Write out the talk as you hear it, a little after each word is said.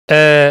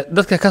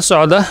dadka ka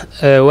socda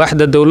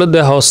waaxda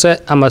dawladda hoose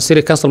ama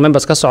city council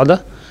members ka socda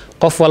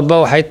qof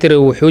walba waxay tiri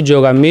wuxuu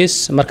joogaa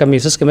miis marka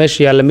miisaska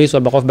meesha yaala miis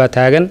walba qof baa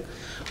taagan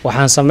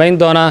waxaan sameyn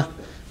doonaa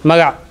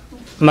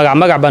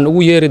magac baan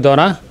ugu yeeri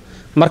doonaa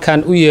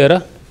markaan u yeero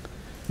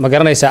ma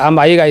garanaysaa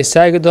ama ayaga ay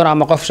istaagi doona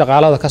ama qof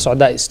shaqaalada ka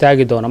socda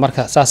istaagi doona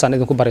marka saasaan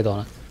idinku bari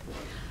doonaa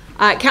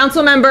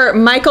Council member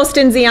Michael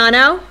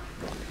Stinziano.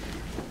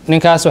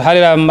 ninkaas waxaa la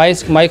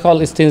yiraahdaa Michael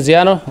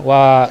Stinziano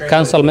waa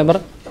council member.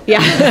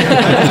 Yeah.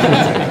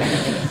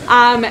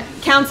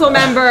 Council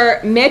member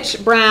Mitch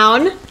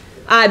Brown.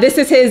 This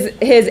is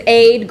his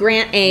aide,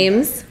 Grant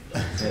Ames.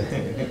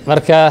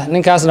 marka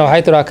ninkaasna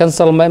waxay tiraa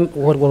council member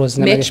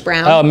Mitch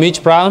Brown. Oh, Mitch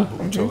Brown.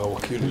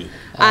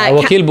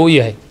 wakiil buu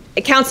yahay.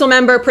 Council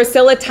member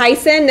Priscilla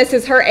Tyson. This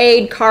is her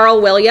aide,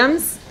 Carl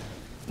Williams.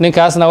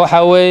 ninkaasna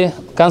waxaa weeye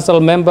council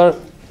member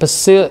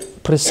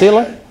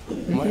Priscilla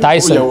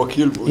Tyson.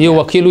 iyo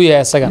wakiil u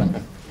yahay isagana.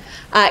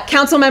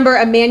 Council member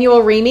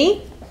Emmanuel Remy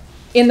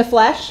in the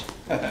flesh.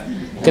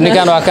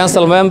 ninkan waa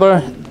council member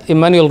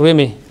Emmanuel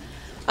Remy.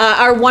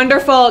 Our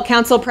wonderful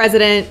council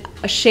president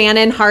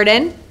Shannon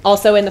Harden,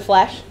 also in the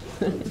flesh.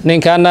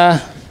 ninkana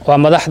waa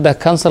madaxda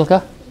councilka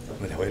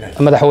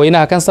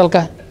madaxweynaha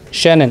councilka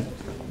Shannon.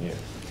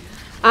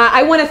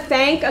 I want to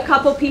thank a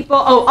couple people.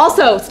 Oh,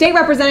 also State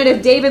Representative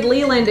David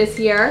Leland is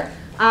here.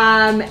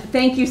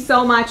 Thank you so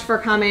much for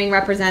coming,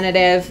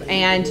 Representative,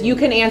 and you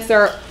can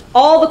answer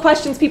all the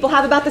questions people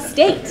have about the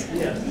state.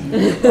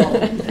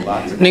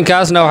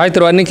 ninkaasna waxay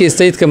tiraa ninkii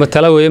state-ka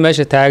matala weeye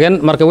meesha taagan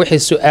marka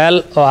wixii su'aal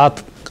oo aad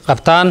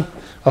qabtaan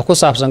oo ku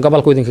saabsan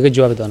gobolka idinkaga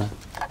jawaabi doonaa.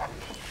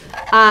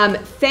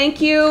 Thank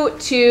you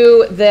to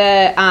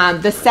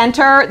the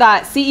center. The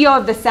CEO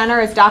of the center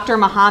is Dr.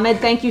 Mohammed.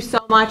 Thank you so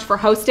much for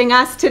hosting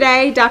us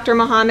today, Dr.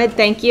 Mohammed.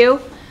 Thank you.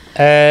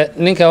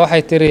 ninka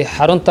waxay tiri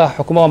xarunta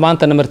xukuumadda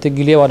maanta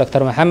martigeliye waa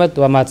Dr. Mohammed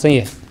waa mahadsan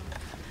yahay.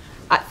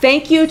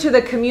 Thank you to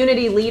the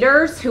community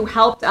leaders who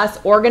helped us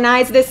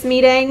organize this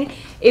meeting.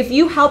 If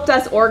you helped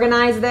us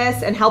organize this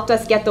and helped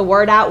us get the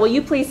word out, will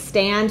you please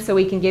stand so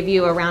we can give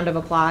you a round of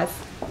applause?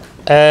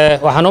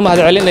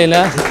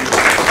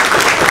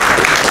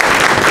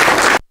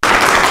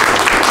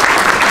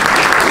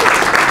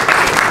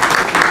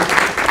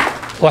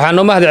 waxaan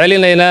u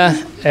mahadcelinaynaa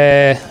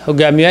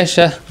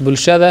hogaamiyaasha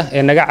bulshada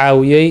ee naga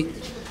caawiyay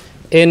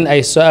in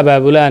ay soo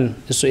abaabulaan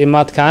isu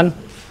imaadkan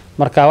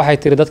marka waxay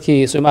tiri dadkii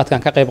isu imaadkan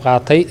ka qayb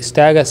qaatay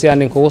istaaga si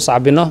aan idinkugu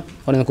sacbino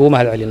oo idinkugu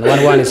mahadcelino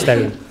waan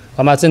istaagin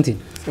waa mahadsantiin.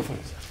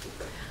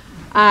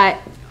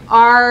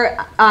 Our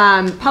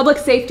public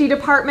safety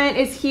department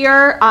is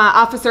here.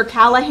 Officer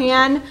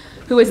Callahan,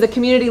 who is the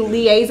community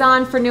liaison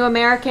for New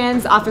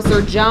Americans, Officer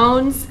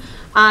Jones,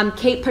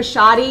 Kate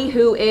Pashadi,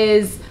 who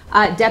is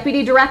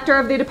Deputy Director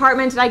of the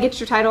department. Did I get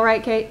your title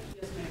right, Kate?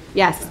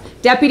 Yes.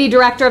 Deputy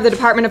Director of the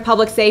Department of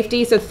Public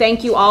Safety. So thank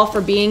you all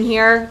for being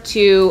here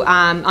to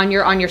on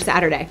your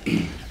Saturday.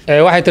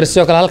 waxay tiri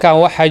sidoo kale halkan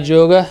waxaa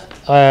jooga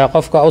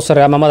qofka u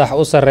sareeya ama madaxa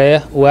u sareeya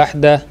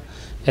waaxda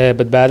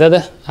badbaadada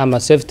ama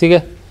safety-ga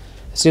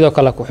sidoo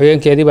kale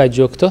ku-xigeenkeedii baa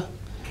joogto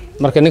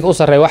marka ninka u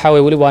sareeya waxa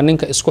weeye wali waa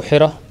ninka isku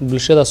xiro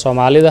bulshada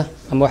Soomaalida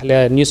ama wax la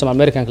New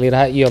American la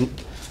yiraahdo iyo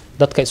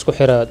dadka isku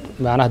xiro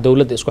macnaha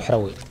dawladda isku xiro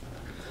weey.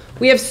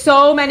 We have so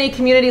many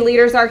community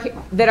leaders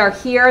that are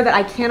here that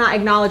I cannot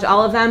acknowledge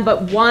all of them, but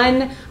one,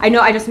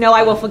 I just know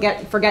I will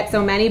forget so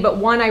many, but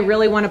one I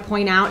really want to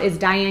point out is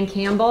Diane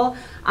Campbell,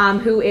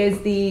 who is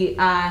the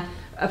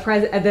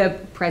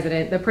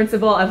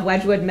principal of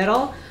Wedgwood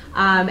Middle,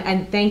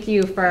 and thank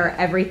you for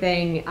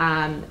everything,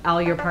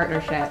 all your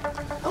partnership.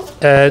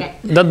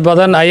 dad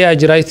badan ayaa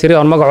jiray tiri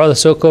on magacooda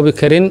soo koobi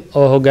karin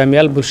oo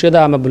hogaamiyaal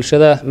bulshada ama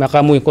bulshada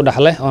maqaam weyn ku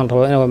dhaxlay oo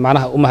rabo inuu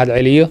macnaha u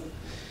mahadceliyo.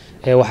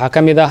 waxaa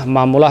ka mid ah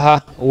maamulaha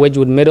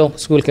Wedgwood Middle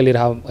Schoolka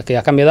liiraha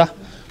ayaa ka mid ah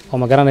oo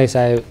ma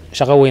garanaysaa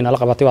shaqo weyn la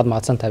qabatay waad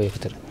mahadsantahay bay ku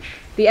tiri.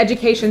 The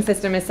education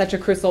system is such a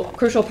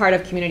crucial part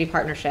of community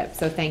partnership,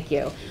 so thank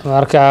you.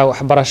 marka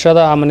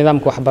waxbarashada ama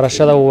nidaamka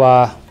waxbarashada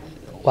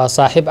waa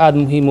saaxiib aad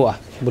muhiim u ah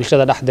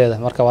bulshada dhexdeeda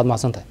marka waad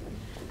mahadsantahay.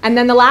 And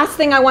then the last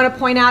thing I want to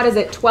point out is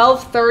at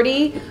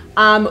 12:30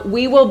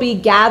 we will be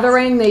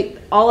gathering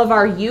all of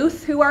our youth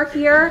who are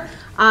here,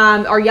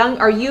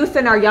 our youth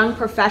and our young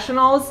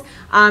professionals,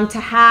 to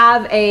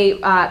have a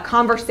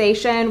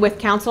conversation with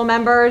council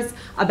members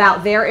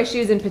about their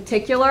issues in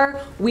particular.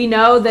 We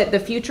know that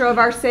the future of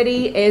our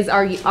city is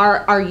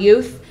our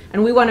youth, and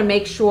we want to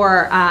make sure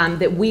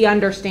that we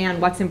understand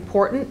what's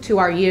important to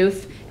our youth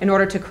in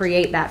order to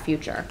create that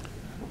future.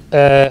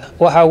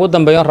 waxa ugu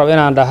dambeeyaan rabo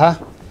inaan dhaha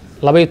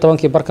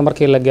 12 barka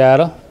markii la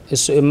gaaro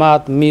isu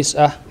imaad miis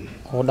ah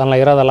oo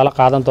dhalinyarada lala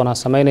qaadan doona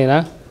sameeynayna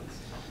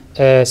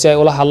si ay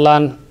ula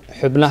hadlaan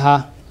xubnaha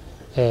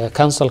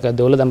councilka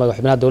dawladda ama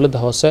xubnaha dawladda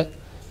hoose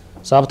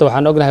sababta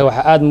waxaan ognahay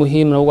waxa aad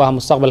muhiim ugu ah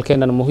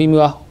mustaqbalkeena muhiim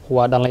u ah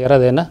waa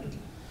dhalinyaradeenna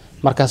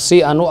marka si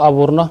aan u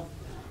abuurno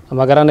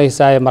ma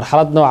garanaysaa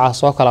marxalad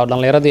noocaas oo kala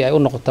dhalinyaradii ay u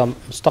noqoto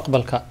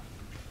mustaqbalka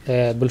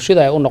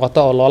bulshada ay u noqoto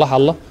oo loola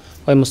hadlo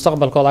oo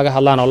mustaqbalkooda aga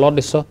hadlaan oo loo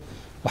dhiso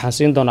waxaan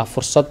siin doonaa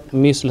fursad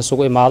miis la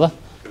sugu imaado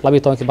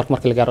 12 bark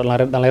markii la gaaro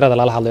dhalinyarada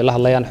lala hadlayo la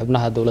hadlayaan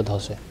xubnaha dawladda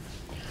hoose.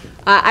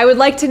 I would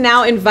like to now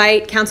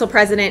invite Council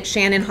President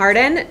Shannon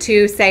Hardin to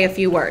say a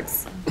few words.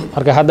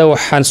 Marka hadda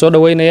waxaan soo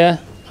dhaweynayaa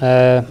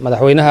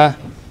madaxweynaha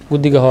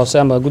guddiga hoose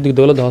ama guddiga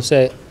dawladda hoose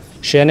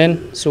Shannon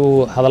si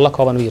uu hadallo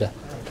kooban u yiraahdo.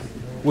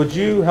 Would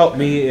you help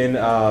me in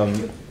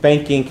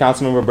thanking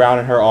Councilmember Brown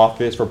and her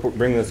office for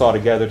bringing this all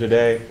together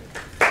today?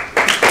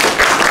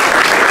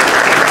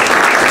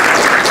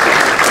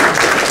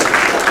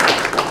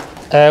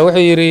 wuxuu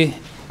yiri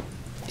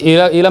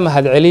ila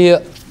mahad celiyo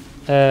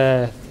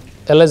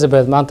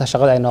Elizabeth maanta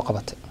shaqada ay noo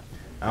qabatay.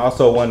 I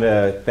also want to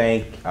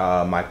thank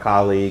my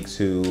colleagues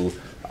who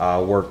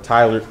work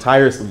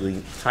tirelessly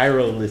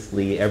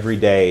every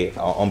day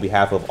on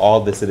behalf of all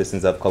the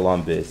citizens of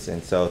Columbus.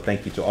 And so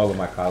thank you to all of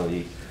my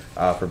colleagues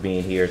for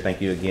being here.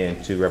 Thank you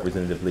again to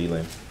Representative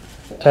Leland.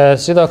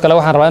 sidoo kale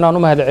waxaan rabaa inaan u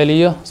mahad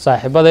celiyo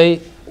saaxiibaday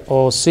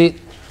oo si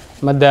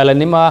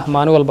madaalanimo ah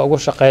maalin walba ugu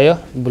shaqeeyo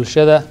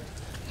bulshada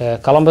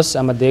Columbus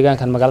ama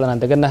deegaankan magaalada aan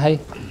deganahay.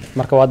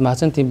 marka waad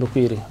mahadsantiin buu ku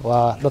yiri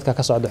waa dadka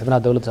ka socda xubnaha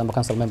dawladda ama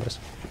council members.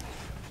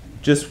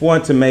 Just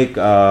want to make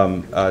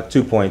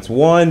 2 points.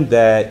 One,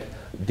 that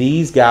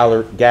these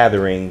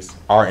gatherings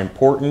are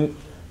important,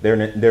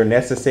 they're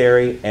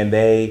necessary, and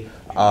they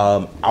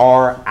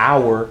are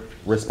our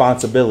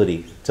responsibility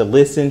to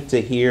listen, to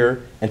hear,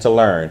 and to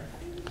learn.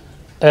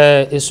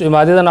 isu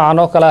imaadida noocan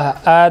oo kale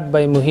aad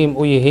bay muhiim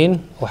u yihiin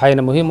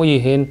waxayna muhiim u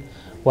yihiin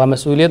waa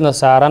mas'uuliyadna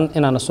saaran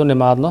inaan isu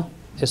nimaadno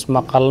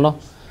ismaqalno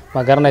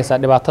ma garanaysaa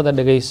dhibaatada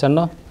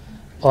dhageysano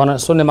oo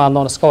isu nimaadno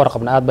oo iska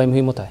warqabno aad bay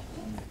muhiim u tahay.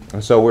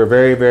 And so we're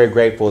very, very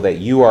grateful that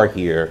you are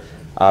here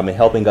and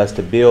helping us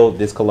to build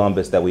this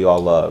Columbus that we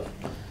all love.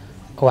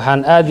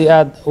 waxaan aad iyo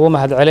aad ugu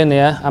mahad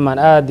celinayaa ama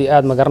aad iyo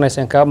aad ma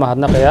garanaysaa kaga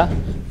mahadnaqayaa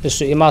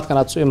isu imaadkan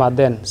aad isu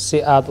imaadeen si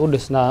aad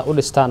u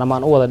dhistaan ama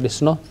aan u wada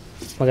dhisno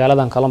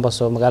magaaladan Columbus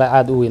oo magaalo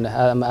aad u weyn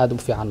ama aad u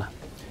fiican.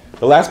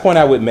 The last point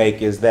I would make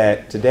is that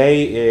today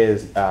is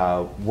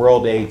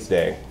World AIDS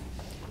Day.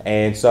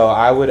 And so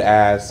I would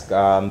ask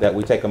that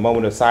we take a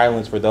moment of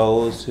silence for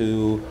those who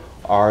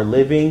are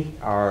living,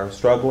 are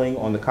struggling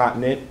on the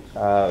continent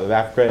of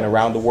Africa and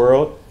around the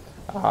world,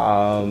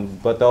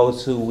 but those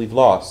who we've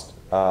lost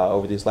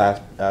over these last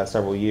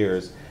several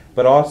years,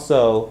 but also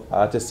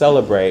to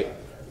celebrate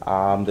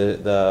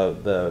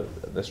the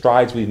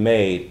strides we've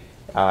made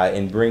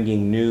in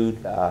bringing new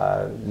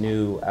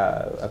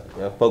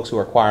folks who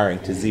are acquiring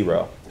to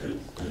zero.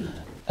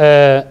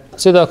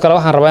 sidoo kale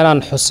waxaan rabaa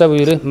inaan xuso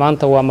yiri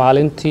maanta waa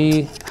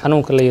maalintii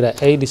xanuunka la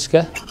yiraahdo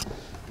AIDS-ka.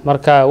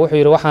 marka wuxuu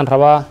yiri waxaan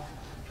rabaa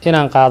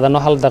inaan qaadano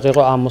 1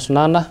 daqiiqo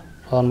aamusnaan ah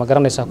oo ma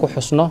garanaysaa ku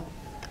xusno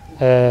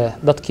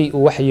dadkii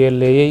uu wax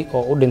yeeleeyay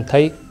oo u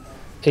dhintay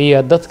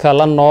iyo dadka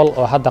la nool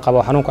oo hadda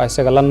qaba xanuunka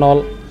isaga la nool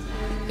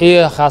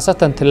iyo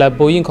khaasatan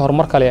talaabooyinka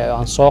horumar kale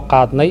aan soo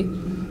qaadnay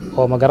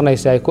oo ma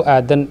garanaysaa ay ku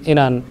aadan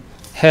inaan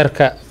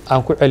heerka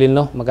aan ku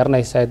celino ma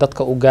garanaysaa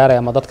dadka u gaaray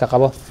ama dadka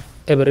qabo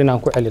eber inaan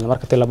ku celino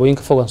marka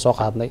talaabooyinka fogan soo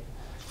qaadnay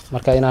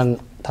marka inaan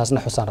taasna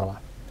xusaan rabaa.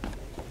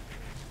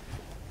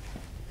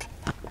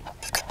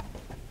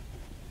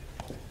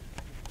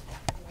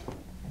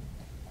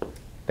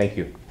 Thank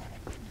you.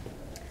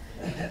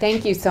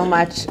 Thank you so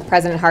much,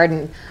 President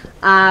Hardin.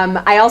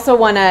 I also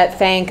want to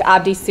thank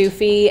Abdi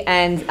Sufi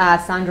and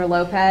Sandra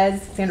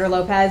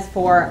Lopez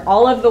for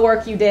all of the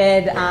work you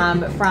did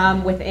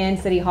from within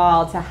City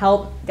Hall to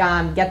help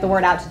get the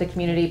word out to the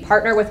community,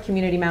 partner with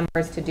community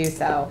members to do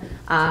so.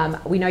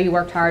 We know you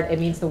worked hard, it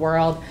means the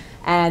world,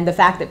 and the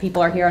fact that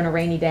people are here on a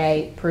rainy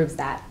day proves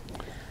that.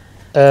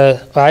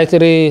 waxay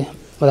tiri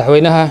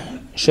madaxweynaha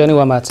Shani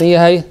waa mahadsan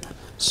yahay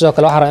sidoo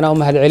kale waxaan rabaa inaan u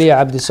mahad celiyo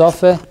Abdi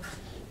Sofe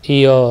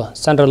iyo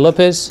Sandra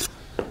Lopez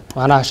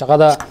waxaana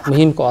shaqada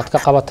muhiimka oo aad ka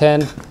qabateen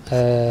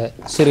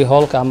City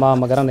Hall-ka ama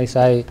ma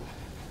garanaysaa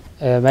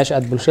meesha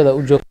aad bulshada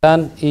u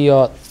joogtaan iyo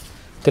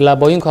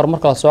tilaabooyinka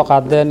horumarka la soo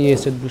qaadeen iyo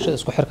sid bulshada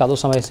isku xirka aad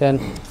u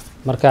sameeyeen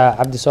marka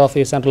Abdi Sofe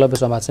iyo Sandra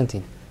Lopez waa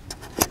mahadsantiin.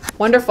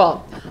 Wonderful.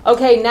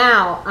 Okay,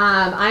 now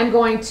I'm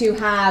going to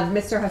have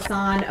Mr.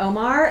 Hassan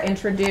Omar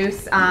introduce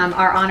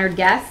our honored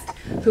guest,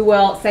 who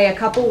will say a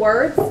couple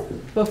words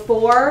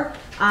before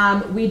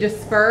we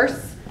disperse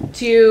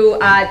to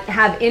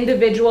have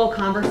individual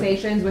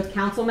conversations with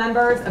council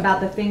members about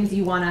the things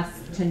you want us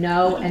to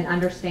know and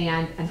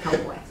understand and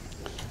help with.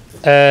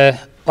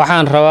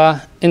 waxaan rabaa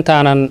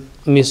intaanan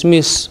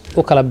miis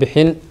u kala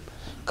bixin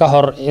ka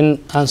hor in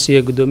aan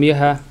siiyo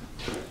gudoomiyaha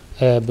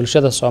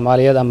bulshada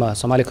Soomaaliyeed ama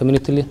Somali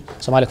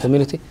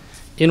community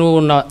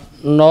inuu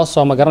noo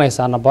soo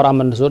magaranaysaa nabar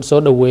ama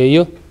soo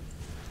dhaweeyo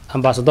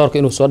ambassadorka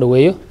inuu soo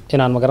dhaweeyo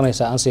inaan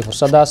magaranaysaa aan sii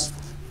fursadaas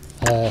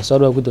soo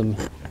dhaw gudoomiye.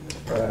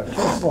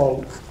 First of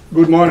all,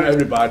 good morning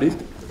everybody.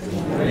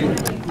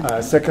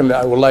 Secondly,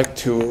 I would like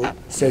to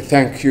say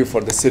thank you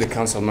for the city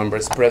council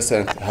members,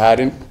 President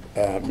Hardin,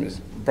 Ms.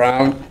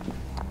 Brown,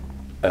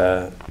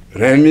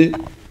 Remy,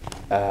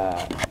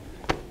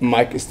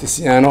 Mike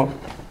Esticiano,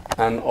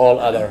 and all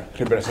other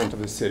representatives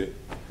of the city.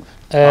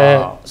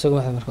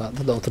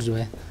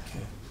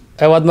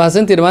 waad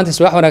mahadsantiin maanta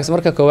wax wanaagsan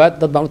marka koowaad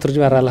dad baan u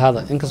tarjumayaa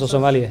lahada inkastoo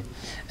Soomaaliya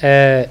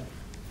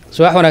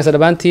subax wanaagsan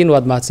dhammaantiin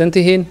waad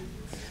mahadsantihiin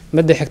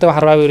midda xigta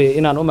waxaan rabaa yiri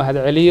inaan u mahad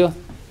celiyo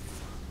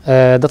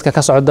dadka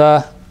ka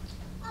socda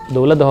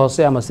dowladda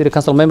hoose ama city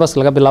council members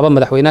laga bilaabo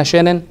madaxweynaha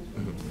Shenen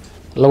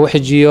lagu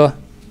xijiyo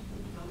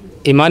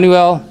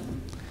Emmanuel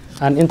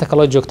aan inta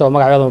kala joogto oo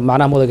magacooda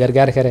macnaha mooda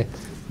gargaar kare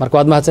marka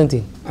waad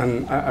mahadsantihiin.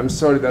 And I'm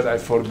sorry that I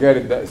forgot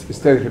that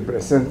state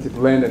representative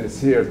Lennon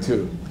is here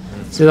too.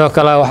 sidoo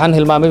kale waxaan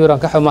hilmaamay inaan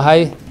ka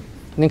xumahay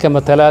ninka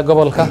matala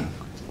gobolka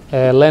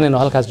Lennon oo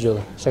halkaas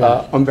jooga.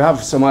 On behalf of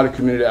the Somali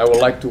community, I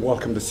would like to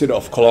welcome the city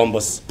of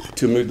Columbus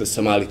to meet the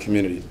Somali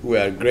community. We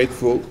are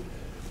grateful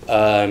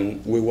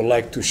and we would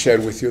like to share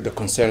with you the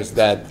concerns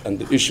that and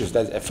the issues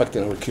that are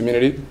affecting our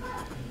community.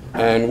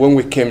 And when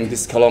we came in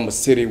this Columbus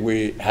city, we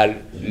had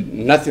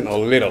nothing or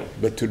little,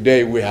 but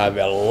today we have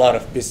a lot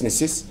of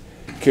businesses.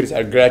 Kids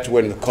are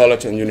graduating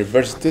college and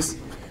universities.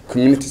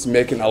 Communities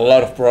making a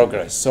lot of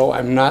progress. So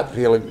I'm not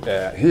really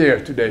here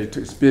today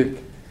to speak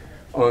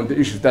on the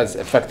issues that's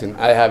affecting.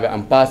 I have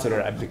Ambassador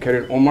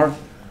Abdikarim Omar,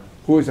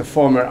 who is a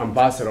former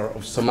ambassador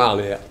of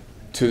Somalia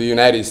to the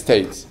United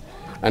States,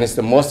 and is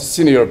the most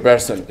senior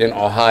person in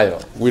Ohio.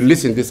 We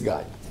listen to this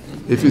guy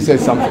if he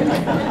says something.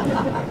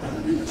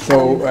 So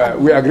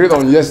we agreed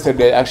on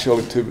yesterday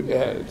actually to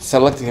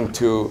select him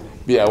to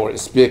be our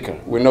speaker.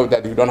 We know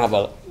that you don't have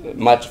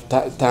much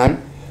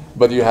time,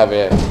 but you have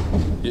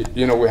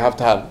you know, we have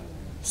to have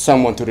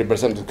someone to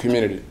represent the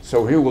community.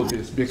 So he will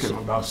be speaking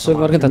about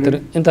Somali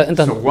community.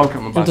 So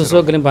welcome, Ambassador.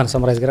 soo galin baan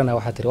summarize garanaa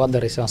waxa tiri waad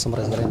dareysay waan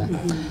summarize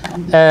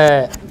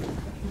garanaa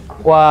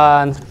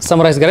waan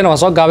summarize garanaa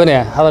waan soo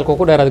gaabinaya hadalku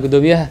ku dheeraad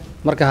gudoomiyaha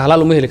marka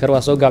halaal uma heli karo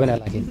waan soo gaabinaya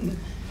laakiin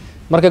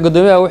marka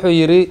gudoomiyaha wuxuu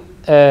yiri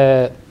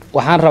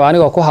waxaan rabaa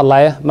aniga ku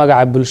hadlaya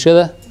magaca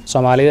bulshada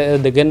Soomaalida ee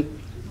degan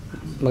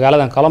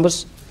magaaladan Columbus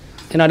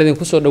inaan idin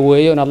ku soo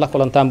dhaweeyo inaad la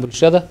kulantaan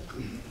bulshada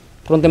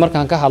runtii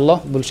markaan ka hadlo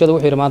bulshada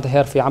wuxuu yiri maanta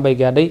heer fiican bay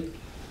gaadhay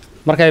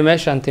markay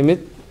meeshan timid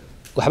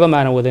waxba ma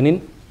aanan wadanin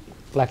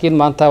laakiin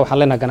maanta waxaan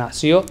leenahay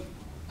ganacsiyo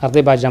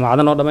arday baa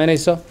jaamacada noo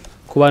dhameynayso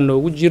kuwa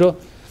noogu jiro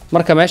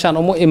marka meeshan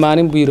uma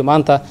imaanin buu yiri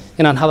maanta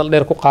inaan hadal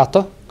dheer ku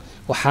qaato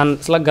waxaan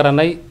isla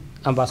garanay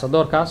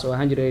ambassadorkaas oo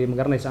ahaan jiray ma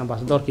garanaysa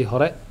ambassadorkii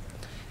hore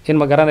in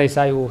ma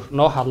garanaysa uu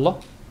noo hadlo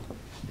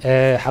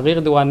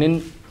xaqiiqdii waa nin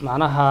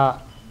macnaha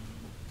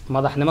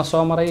madaxnimo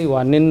soo maray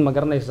waa nin ma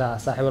garanaysa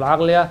saaxiibul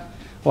aqli ah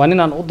waa nin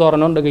aan u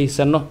doorano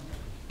dhageysano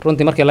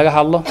runtii markii laga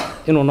hadlo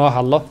inuu noo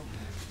hadlo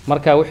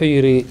marka wuxuu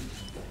yiri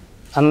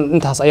an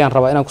intaas ayaan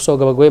rabaa inaan ku soo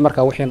gabagabay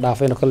marka wixii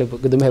dhaafayno kale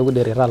gudoomiyaha ugu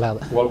dheeray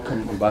raalaada.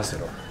 Welcome,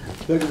 Ambassador.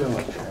 Thank you very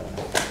much.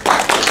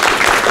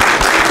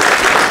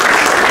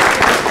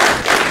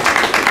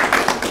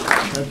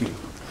 Thank you.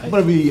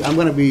 I'm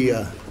going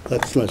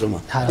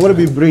to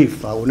be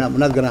brief. I'm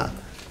not going to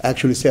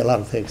actually say a lot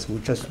of things.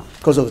 Just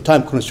because of the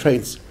time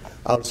constraints,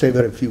 I'll say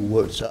very few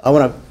words. I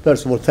want to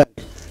first of all thank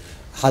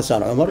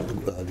Hassan Omar,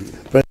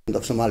 the president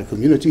of Somali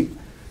community,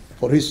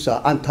 for his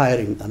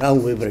untiring and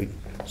unwavering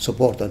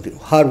support and the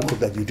hard work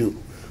that you do.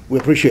 We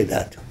appreciate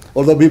that.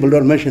 Although people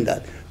don't mention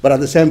that, but at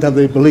the same time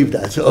they believe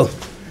that. So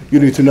you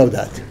need to know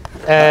that.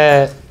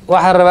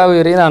 waxaan rabaa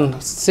yiri inaan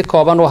si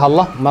kooban u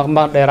hadlo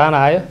ma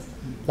dheeraanayo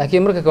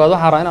laakiin marka koowaad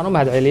waxaan rabaa inaan u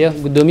mahad celiyo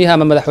gudoomiyaha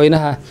ama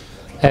madaxweynaha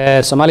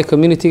Somali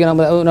community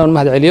inaan u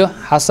mahad celiyo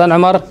Hassan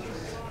Omar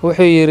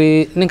wuxuu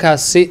yiri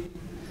ninkaasi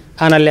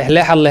ana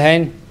leexleexad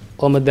lahayn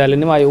oo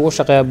madaalinimo ay ugu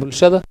shaqeeya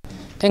bulshada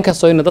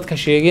inkastoo in dadka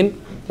sheegin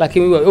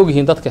laakiin way og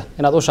yihiin dadka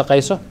inaad u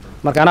shaqeyso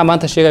marka ana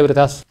maanta sheegay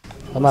birtaas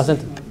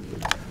maasanta.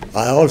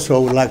 I also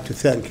would like to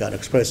thank and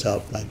express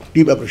our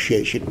deep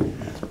appreciation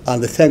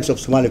and the thanks of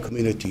Somali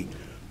community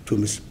to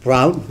Ms.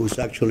 Brown, who is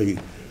actually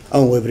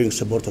unwavering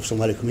support of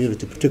Somali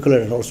community in particular,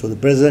 and also the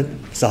President,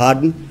 Mr.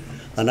 Harden,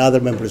 and other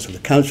members of the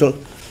Council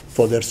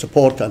for their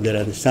support and their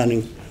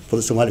understanding for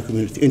the Somali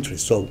community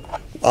interest. So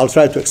I'll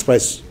try to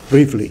express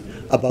briefly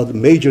about the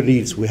major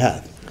needs we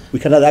have. We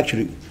cannot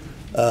actually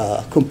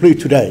complete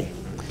today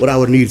what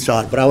our needs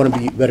are, but I want to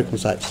be very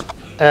concise.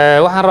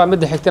 waxaan rabaa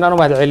mid xigteen aan u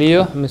mahad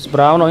celiyo Ms.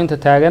 Brown oo inta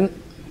taagan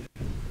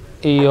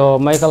iyo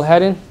Michael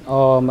Harin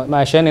oo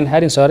Shannon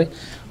Harin sorry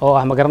oo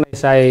ah ma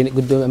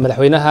garanaysaa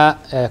madaxweynaha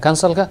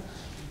councilka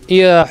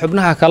iyo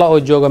xubnaha kale oo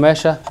jooga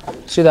meesha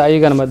sida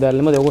ayagana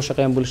madaalimada ugu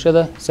shaqeeyaan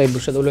bulshada say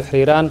bulshada u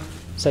xiriiraan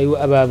say u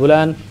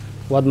abaabulaan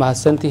waad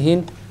mahadsantihiin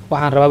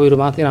waxaan rabaa yiri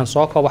maanta inaan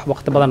soo koobo wax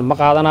waqti badan ma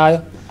qaadanayo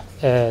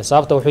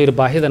sababta wuxuu yiri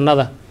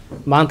baahidanada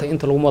maanta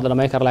inta lagu wada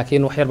dhameyn karo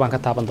laakiin wax yar baan ka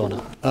taaban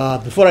doonaa.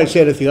 Before I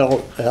say anything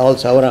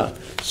else, I want to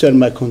send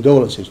my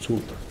condolences to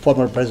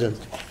former President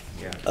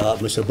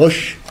Mr. Bush,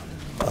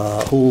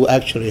 who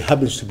actually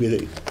happens to be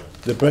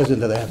the president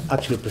that I have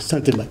actually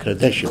presented my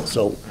credentials.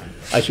 So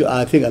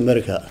I think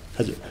America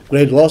has a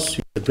great loss.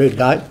 He's a great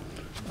guy,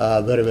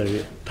 very,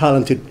 very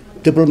talented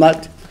diplomat,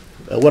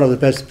 one of the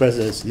best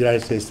presidents the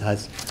United States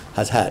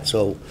has had. So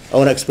I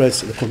want to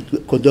express the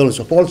condolence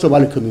of all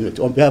Somali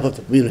community on behalf of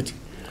the community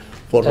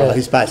for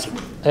his passing.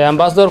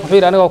 Ambassador wuxuu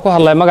yiri aniga ku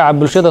hadlay magaca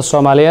bulshada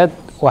Soomaaliyeed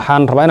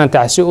waxaan rabaa inaan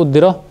tacsi u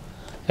diro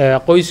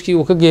qoyskii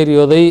uu ka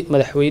geeriyooday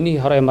madaxweynihii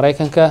hore ee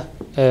Mareykanka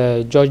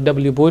George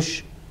W. Bush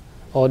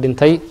oo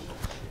dhintay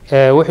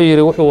wuxuu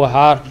yiri wuxuu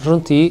ahaa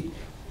runtii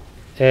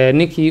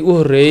ninkii u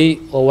horreeyey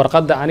oo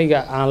warqadda aniga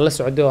aan la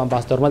socday oo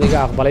ambaasadormada iga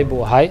aqbalay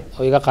buu ahay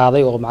oo iga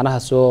qaaday oo macnaha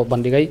soo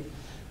bandhigay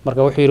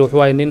marka wuxuu yidhi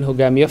wuxuu ahay nin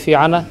hogaamiye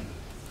fiicana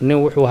nin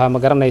wuxuu ahaa ma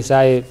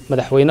garanaysaa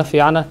madaxweyne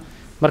fiicana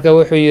marka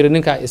wuxuu yidhi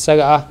ninka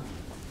isaga ah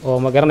oo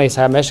ma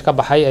garanaysaa meesha ka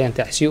baxay ayaan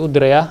tacsiyo u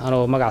dirayaa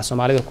anoo magaca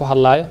Soomaalida ku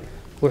hadlaayo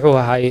wuxuu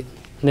ahay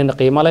nin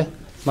qiimo leh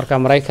marka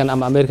Mareykan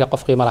ama America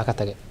qof qiimo leh ka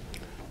tagay.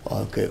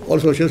 Okay.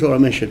 Also, just want to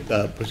mention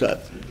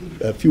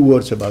a few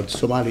words about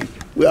Somali.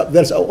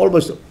 There's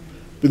almost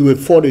between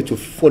 40 to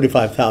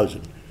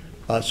 45,000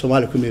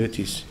 Somali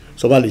communities,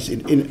 Somalis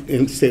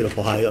in the state of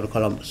Ohio and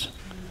Columbus.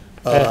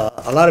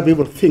 A lot of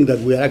people think that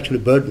we are actually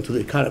burdened to the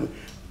economy.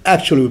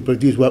 Actually,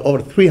 we have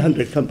over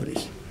 300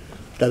 companies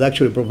that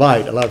actually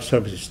provide a lot of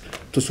services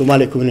to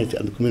Somali community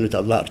and the community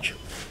at large.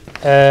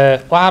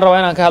 waxaan rabaa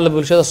inaan ka hadlo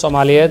bulshada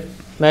Soomaaliyeed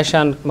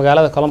meeshan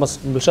magaalada Columbus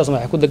bulshada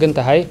Soomaaliyeed waxay ku degan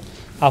tahay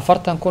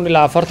 40,000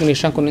 ilaa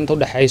 45,000 inta u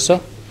dhaxayso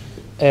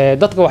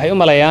dadka waxay u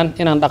maleeyaan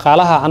inaan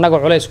dhaqaalaha anaga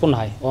culays ku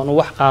nahay oo aan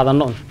wax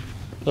qaadano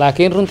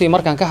laakiin runtii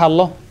markaan ka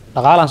hadlo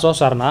dhaqaalaan soo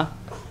saarnaa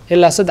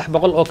ilaa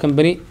 300 oo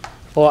company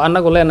oo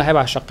anagu leenahay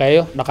baa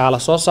shaqeeyo dhaqaala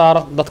soo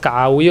saaro dadka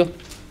caawiyo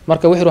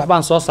marka wixii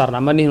waxbaan soo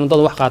saarnaa ma nihin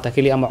dad wax qaata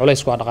kaliya ama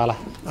culays ku dhaqaalaha.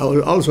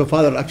 Also,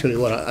 Father, actually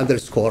want to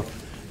underscore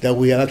that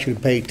we have actually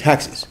paid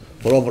taxes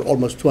for over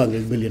almost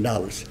 $200 million.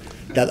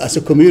 That as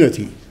a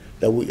community,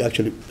 that we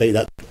actually pay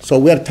that. So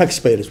we are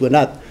taxpayers. We're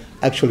not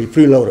actually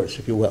freeloaders,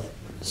 if you will.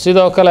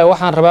 sidoo kale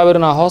waxaan rabaa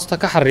inaan hoosta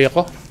ka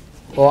xariiqo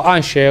oo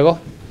aan sheego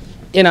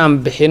inaan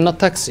bixino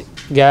taxi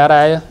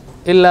gaaraya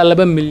ilaa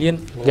 2 milyan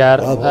gaar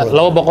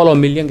 200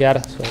 milyan gaar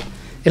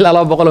ilaa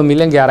 200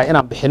 milyan gaar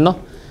inaan bixino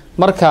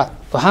marka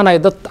waxaan ay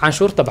dad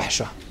canshuurta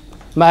baxsho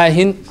ma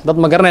ahin dad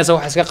ma garanaysa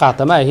wax iska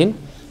qaata ma ahin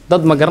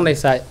dad ma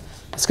garanaysa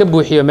iska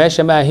buuxiyo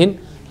meesha ma ahin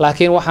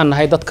laakiin waxaan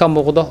nahay dad ka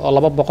muuqdo oo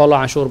 200 oo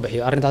canshuur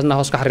bixiyo arrintaasna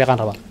hoos ka xariiqan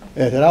rabaa.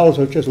 Yes, and I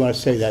also just want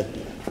to say that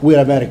we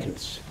are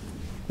Americans.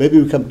 Maybe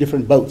we come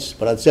different boats,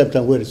 but at the same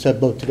time we're in the same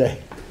boat today.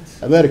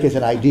 America is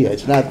an idea.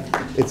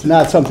 It's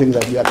not something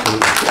that you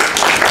actually.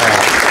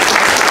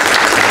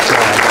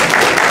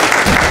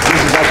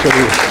 This is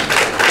actually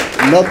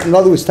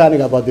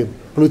notwithstanding about the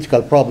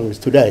political problems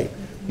today.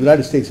 The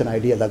United States is an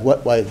idea that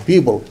why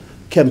people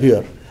came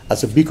here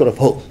as a beacon of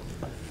hope.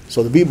 So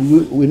the people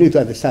we need to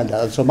understand that.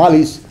 And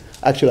Somalis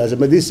actually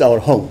this is our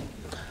home.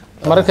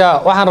 marka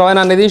waxaan rabaa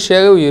inaan idin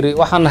sheego yiri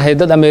waxaan nahay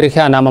dad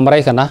American ama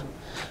Mareykan ah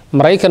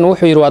Mareykan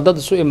wuxuu yiri waa dad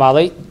isu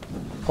imaaday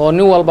oo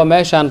nin walba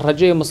meeshan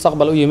rajo iyo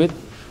mustaqbal u yimid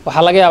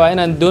waxa laga yaabaa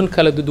inaan doon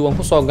kala duwan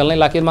ku soo galnay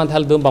laakiin maanta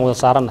hal doon baan wada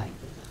saaranahay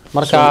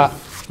marka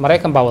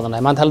Mareykan baa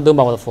wadanahay maanta hal doon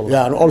baan wada fuulay.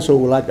 Yeah, and also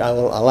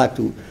I like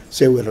to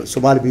say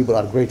Somali people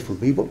are grateful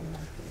people.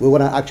 We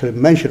want to actually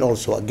mention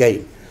also again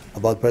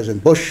about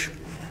President Bush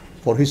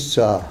for his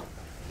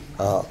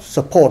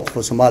support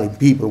for Somali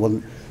people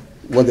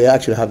when they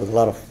actually had a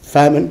lot of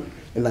famine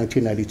in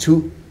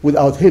 1992.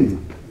 Without him,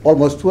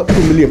 almost 2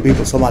 million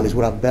people, Somalis,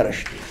 would have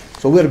perished.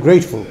 So we're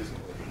grateful.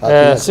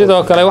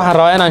 sidoo kale waxaan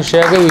rabaa inaan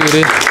sheego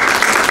yiri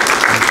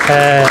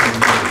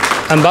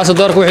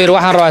ambassadorku wuxuu yiri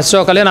waxaan rabaa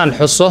sidoo kale inaan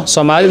xuso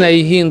Soomaalina ay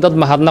yihiin dad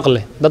mahadnaq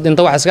leh dad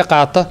inta wax iska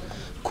qaata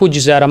ku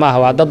jisaara ma aha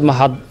waa dad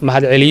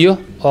mahad celiyo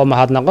oo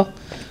mahadnaqo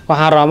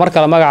waxaan rabaa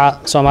marka magaca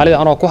Soomaalida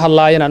anoo ku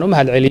hadlaaya inaan u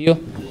mahad celiyo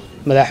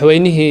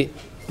madaxweynihii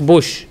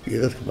Bush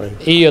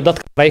iyo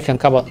dadka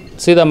Mareykankaba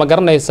sida ma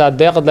garanaysaa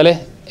deeqda leh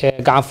ee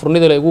gacan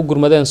furnida leh ugu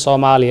gurmadeen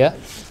Soomaaliya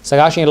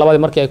 92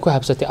 markii ay ku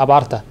habsatay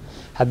abaarta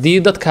haddii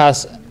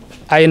dadkaas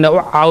ayna u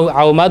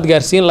caawimaad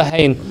gaarsiin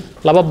lahayn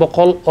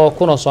 200 oo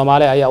kun oo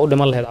Soomaali ayaa u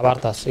dhiman lahayd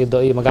abaartaas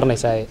iyo ma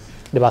garanaysaa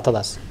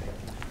dhibaatadaas.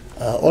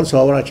 Also,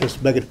 I want to just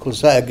make it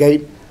concise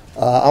again.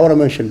 I want to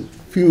mention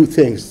few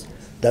things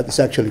that is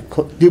actually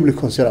deeply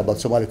concerned about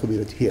Somali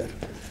community here.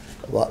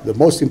 The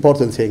most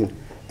important thing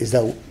is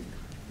that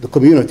the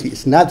community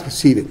is not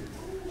receiving,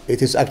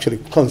 it is actually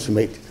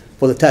consummate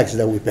for the taxes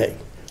that we pay.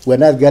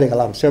 We're not getting a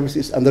lot of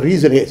services, and the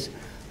reason is,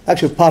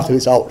 actually part of it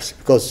is ours,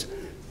 because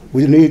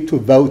we need to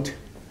vote,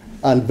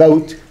 and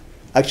vote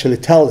actually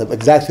tell them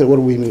exactly what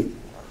we mean.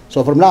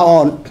 So from now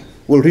on,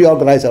 we'll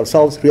reorganize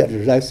ourselves,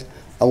 re-energize,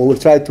 and we will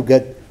try to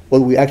get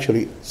what we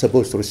actually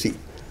supposed to receive,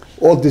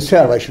 or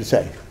deserve, I should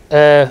say.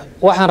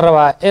 waxaan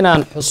rabaa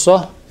inaan xuso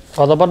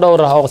qodobo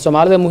dhowr ah oo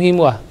Soomaalida muhiim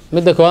u ah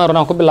midda koowaad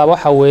aan ku bilaabo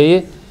waxa weeye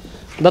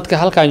dadka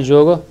halkan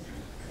joogo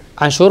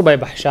canshuur bay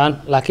baxshaan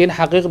laakiin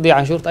xaqiiqdii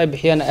canshuurta ay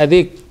bixiyaan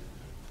adeeg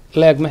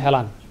leeg ma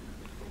helaan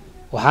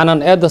waxaanan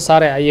eedda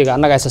saaray ayaga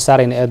annaga isa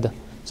saarayna eedda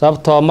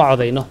sababtoo ma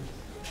codayno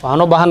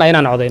waxaan u baahanahay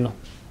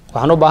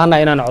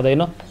inaan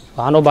codayno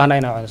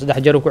saddex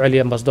jeer ku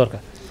celiyo ambassadorka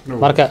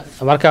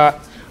marka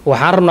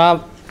waxaan rabnaa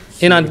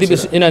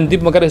inaan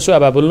dib ma garanayso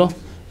abaabulno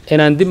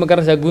inaan dib ma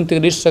garanaysaa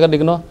guntiga dhiishaga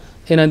dhigno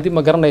inaan dib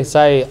ma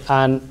garanaysaa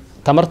aan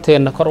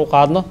tamarteena kor u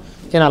qaadno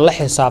inaan la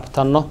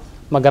xisaabtanno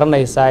ma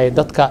garanaysaa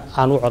dadka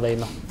aan u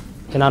codayno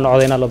inaan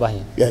codayna loo baahan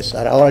yahay. Yes,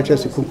 and I want to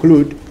just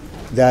conclude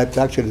that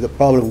actually the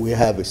problem we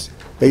have is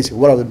basically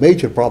one of the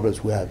major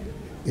problems we have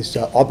is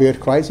the opioid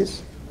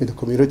crisis in the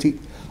community.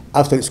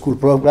 After school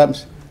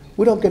programs,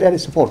 we don't get any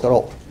support at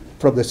all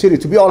from the city.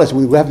 To be honest,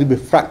 we have to be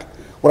frank.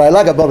 What I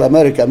like about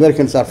America,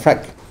 Americans are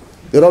frank.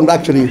 They don't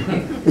actually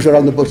push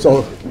around the bush.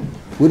 So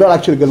we don't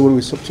actually get what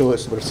we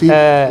see.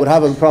 We're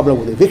having a problem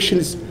with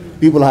evictions.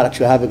 People are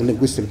actually having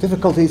linguistic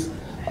difficulties,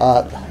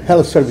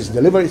 health service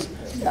deliveries.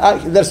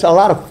 There's a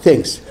lot of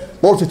things,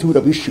 multitude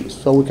of issues.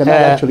 So we cannot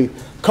actually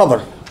cover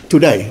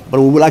today, but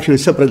we will actually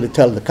separately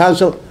tell the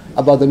council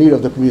about the need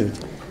of the community.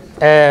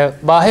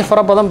 baahi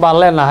fara badan baan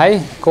leenahay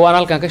kuwaan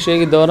halkan ka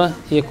sheegi doona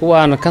iyo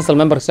kuwaan council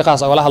member si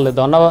qaas ah wala hadli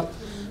doonaba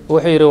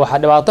wuxuu yiri waxa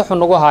dhibaato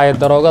xun ugu haya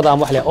daroogada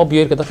ama wax la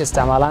opioidka dadka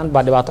isticmaalaan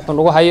baa dhibaato xun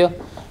ugu hayo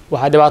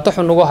waxa dhibaato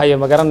xun ugu hayo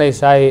ma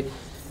garanaysaa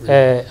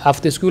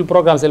after school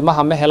programs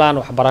ilmaha ma helaan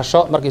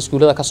waxbarasho markay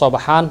iskuulada ka soo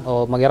baxaan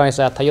oo ma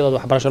garanaysaa tayadooda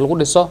waxbarasho lagu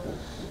dhiso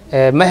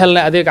ma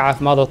helna adeeg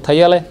caafimaad oo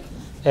tayo leh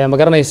ma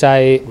garanaysaa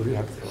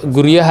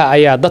guryaha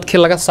ayaa dadkii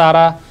laga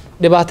saaraa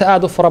dhibaato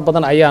aad u fara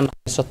badan ayaan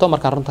haysato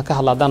marka runta ka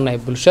hadlaadanahay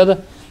bulshada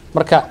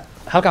marka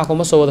halkan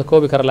kuma soo wada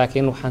koobi kara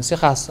laakiin waxaan si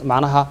khaas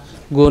macnaha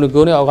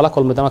gooni oo kala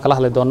kulmay dama kala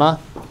hadli doonaa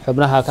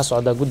xubnaha ka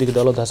socda guddiga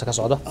dawladda ka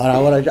socda. And I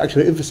want to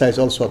actually emphasize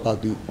also about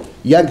the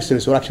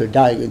youngsters who are actually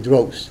dying in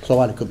droves,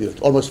 Somali community.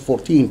 Almost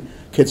 14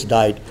 kids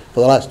died for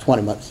the last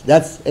 20 months.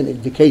 That's an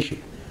indication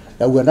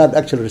that we're not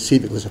actually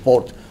receiving the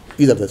support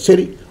either the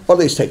city or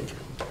the state.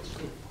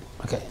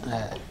 Okay,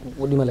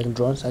 what do you mean like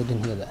drones? I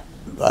didn't hear that.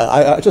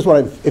 I just want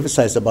to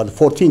emphasize about the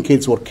 14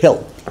 kids were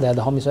killed. They had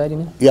the homicide, you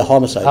mean? Yeah,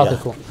 homicide. Okay,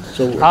 yeah. cool.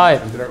 So, all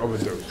right.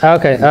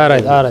 Okay, all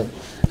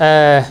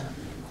right.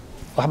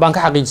 wax baan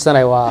ka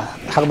xaqiijsanay waa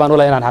xaq baan u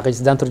leeyahay inaan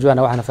xaqiijsadaan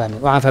turjumaana waxaan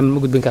fahmin ma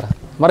gudbin karaa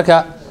marka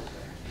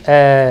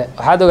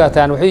waxaad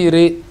ogaataan wuxuu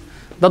yiri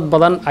dad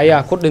badan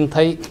ayaa ku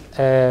dhintay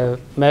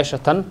meesha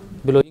tan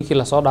bilooyinkii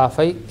la soo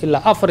dhaafay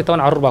ilaa 14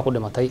 carruur baa ku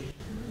dhimatay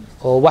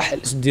oo wax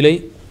isdilay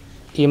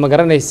iyo ma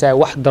garanaysaa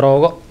wax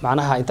daroogo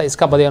macnaha inta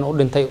iska badiyeen u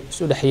dhintay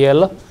isu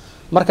dhaxyeelo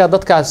marka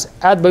dadkaas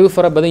aad bay u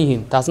fara badan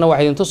yihiin taasna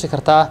waxay idin tusi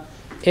kartaa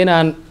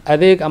inaan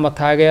adeeg ama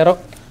taageero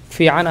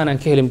fiican aanan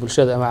ka helin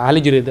bulshada ama hal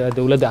jiray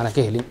dawladda aanan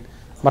ka helin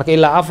marka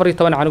ilaa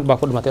 14 canug baa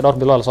ku dhimatay dhowr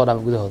bilood la soo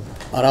dhaafay gudahooda.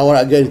 And I want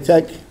to again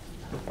thank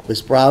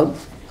Ms. Brown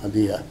and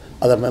the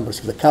other members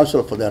of the council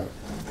for their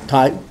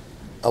time.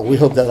 We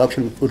hope that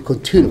actually we'll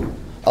continue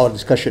our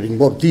discussion in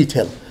more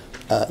detailed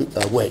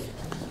way.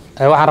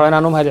 waxaan rabaa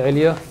inaan u mahad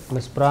celiyo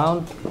Ms. Brown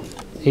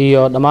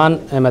iyo dhammaan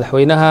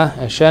madaxweynaha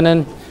Shannon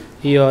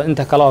iyo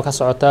inta kale oo ka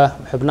socota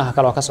xubnaha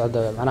kale oo ka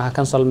socda macnaha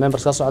council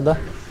members ka socda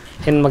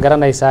in ma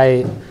garanaysaa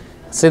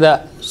sida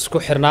isku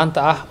xirnaanta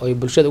ah oo ay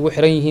bulshada ugu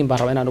xiran yihiin baan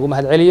rabaa inaan ugu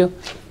mahad celiyo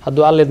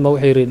hadduu alleed ma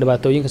wuxuu yiri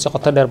dhibaatooyinka si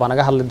qoto dheer baan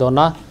naga hadli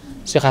doonaa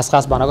si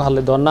khaas baan naga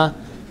hadli doonaa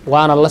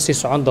waana la sii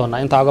socon doonaa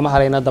inta uga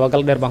maharayna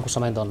dabagal dheer baan ku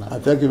samayn doonaa.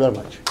 Thank you very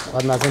much.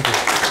 waad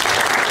mahadsantihiin.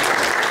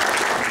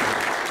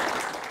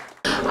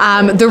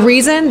 The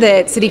reason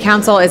that City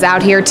Council is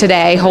out here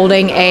today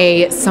holding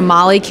a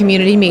Somali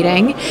community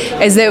meeting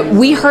is that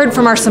we heard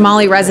from our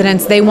Somali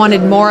residents they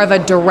wanted more of a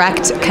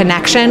direct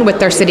connection with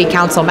their City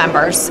Council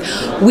members.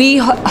 We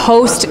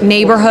host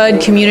neighborhood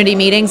community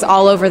meetings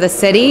all over the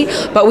city,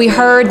 but we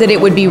heard that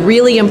it would be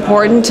really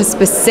important to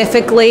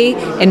specifically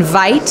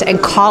invite and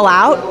call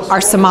out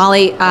our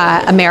Somali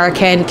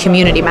American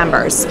community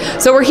members.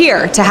 So we're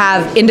here to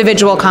have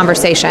individual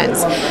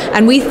conversations.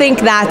 And we think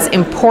that's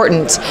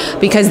important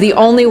because the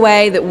only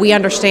way that we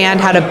understand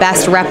how to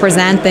best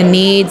represent the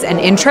needs and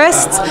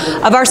interests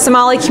of our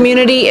Somali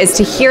community is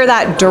to hear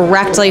that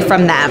directly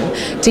from them,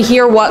 to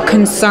hear what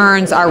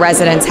concerns our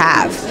residents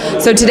have.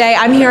 So today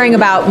I'm hearing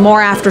about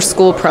more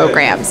after-school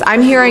programs.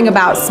 I'm hearing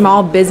about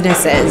small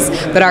businesses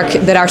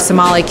that our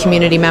Somali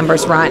community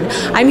members run.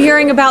 I'm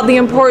hearing about the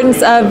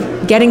importance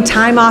of getting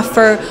time off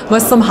for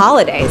Muslim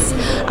holidays.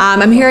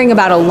 I'm hearing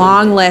about a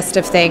long list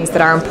of things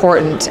that are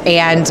important,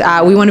 and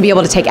we want to be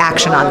able to take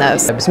action on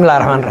those.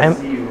 Bismillahirrahmanirrahim.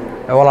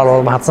 walaal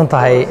wad mahadsan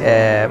tahay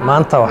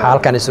maanta waxa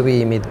halkan isugu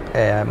yimid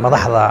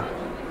madaxda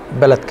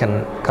beledkan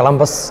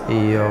Columbus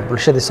iyo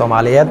bulshada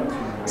Soomaaliyeed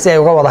si ay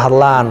uga wada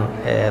hadlaan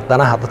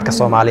danaha dadka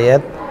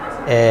Soomaaliyeed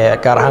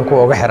gaar ahaan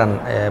kuwa uga xiran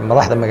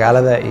madaxda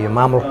magaalada iyo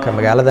maamulka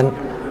magaaladan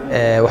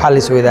waxa la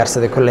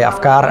isweydaarsaday kulli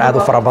afkaar aad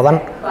u fara badan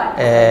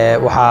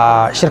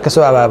waxa shirka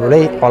soo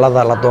abaabulay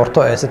qolada la doorto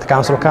ee City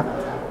Councilka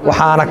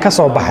waxaana ka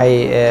soo baxay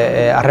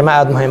arrimo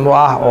aad muhiim u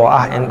ah oo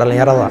ah in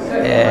dhalinyarada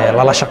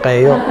lala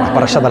shaqeeyo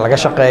waxbarashada laga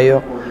shaqeeyo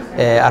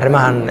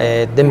arrimahan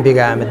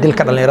dambiga ama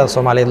dilka dhalinyarada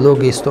Soomaaliyeed loo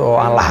geysto oo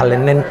aan la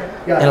xalinin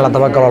in la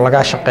dabagalo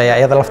laga shaqeeyo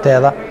iyada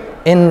lafteeda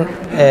in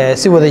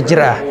si wada jir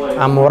ah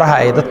amuuraha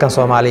ay dadkan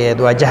Soomaaliyeed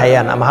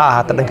waajahayaan ama ha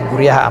ahaato dhanka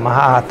guryaha ama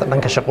ha ahaato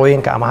dhanka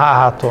shaqooyinka ama ha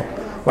ahaato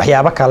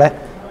waxyaabo kale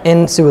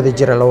in si wada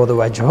jir loo wada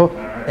waajaho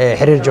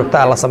xiriir joogto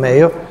ah la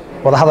sameeyo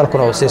wada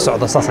hadalkuna uu sii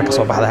socdo saasa ka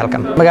soo baxday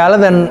halkan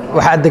magaaladan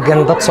waxa degan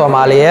dad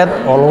Soomaaliyeed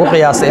oo lagu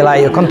qiyaasay ilaa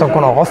iyo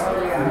 50,000 oo qof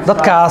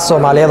dadkaas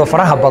Soomaaliyeed oo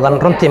faraha badan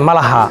runtii ma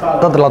laha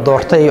dad la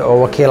doortay oo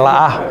wakiil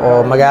ah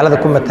oo magaalada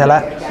ku matala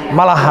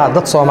ma laha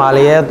dad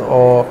Soomaaliyeed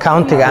oo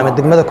countiga ama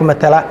degmada ku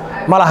matala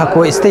ma laha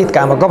kuwa state-ka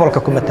ama gobolka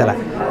ku matala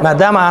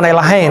maadaama aanay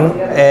lahayn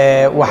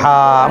waxa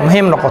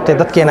muhiim noqotay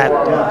dadkeena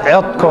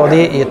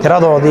codkoodii iyo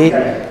tiradoodii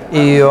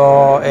iyo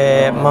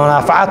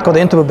manaafacaadkooda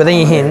intuba badan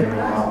yihiin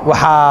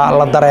waxaa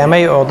la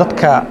dareemay oo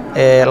dadka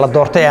la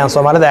doortay aan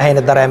Soomaalida ahayn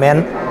dareemeen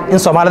in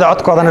Soomaalida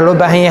codkoodana loo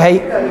baahan yahay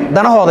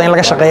danahooda in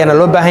laga shaqeeyana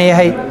loo baahan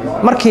yahay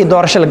markii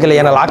doorasho la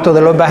galayana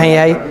lacagtooda loo baahan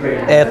yahay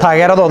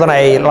taageeradoodana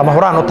ay lama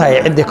huraan u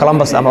tahay cidii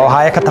Columbus ama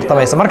Ohio ka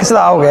tartamaysa marka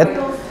sida awgeed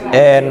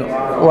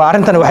waa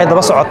arintani waxay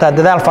daba socotaa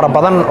dadaal fara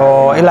badan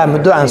oo ilaa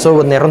muddo aan soo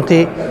wadnay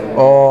runtii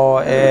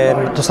oo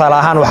tusaale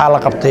ahaan waxaa la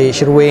qabtay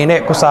shirweyne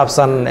ku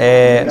saabsan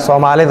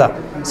Soomaalida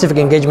civic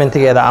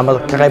engagementgeeda ama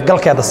ka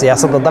qaybgalkeeda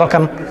siyaasadda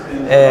dalkan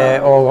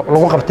oo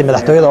lagu qabtay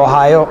madaxtooyada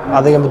Ohio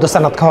adiga muddo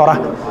sanad ka hor ah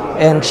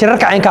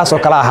shirarka caynkaas oo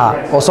kala ahaa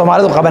oo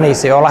Soomaalidu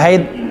qabanaysay oo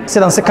lahayd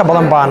sidan si ka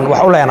badan baan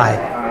wax u leenahay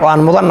oo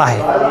aan mudannahay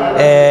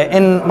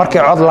in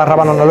markii cod la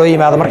rabana loo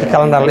yimaado markii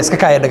kalena la iska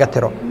kaaya dhaga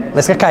tiro la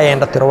iska kaaya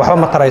indha tiro waxba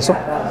ma tarayso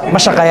ma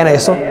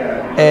shaqaynayso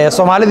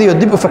Soomaalida iyo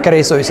dib u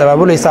fakarayso ay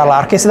sababuleysa la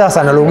arkay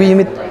sidaasana loogu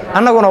yimid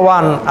annaguna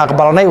waan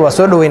aqbalnay waa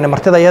soo dhaweynay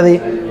martidayadii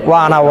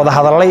waana wada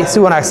hadalay si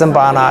wanaagsan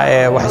baana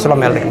wax isla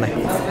meel dhignay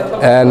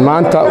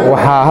maanta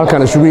waxaa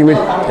halkan isugu yimid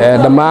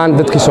dhammaan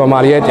dadkii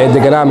Soomaaliyeed ee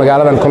deganaa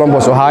magaaladan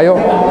Columbus Ohio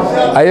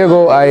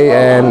ayagoo ay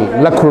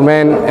la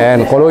kulmeen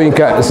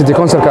qolooyinka city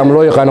councilka ama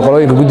loo yaqaan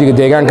qolooyinka guddiga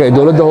deegaanka ee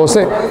dawladda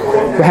hoose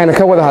waxayna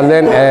ka wada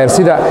hadleen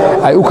sida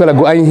ay u kala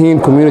go'an yihiin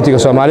community-ga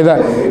Soomaalida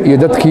iyo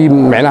dadkii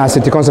macnaha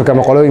city councilka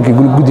ama qolooyinka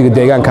guddiga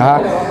deegaanka ah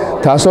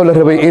taasoo la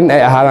rabay in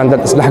ay ahaadaan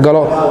dad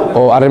isdhexgalo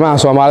oo arrimaha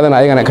Soomaalidana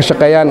ayagana ka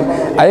shaqeeyaan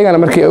ayagana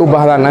markii ay u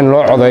baahdaan in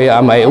loo codeeyo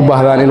ama ay u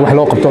baahdaan in wax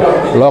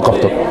loo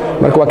qabto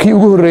marka waa kii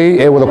ugu horeeyay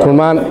ee wada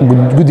kulmaan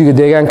guddiga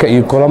deegaanka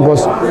iyo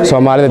Columbus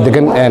Soomaalida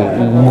degan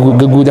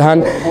guud ahaan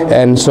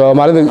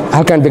Soomaalida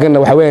halkan deganna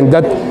waxa weeyaan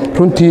dad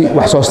runtii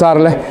wax soo saar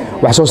leh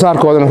wax soo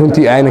saarkoodana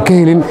runtii ayna ka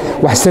helin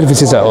wax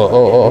services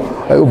oo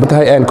ay u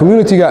batahay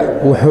community-ga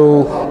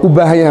wuxuu u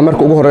baahan yahay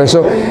marka ugu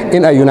horeyso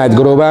in ay unite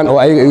garoobaan oo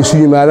ayaga ay isu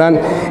yimaadaan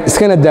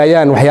iskana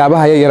daayaan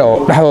waxyaabaha yar oo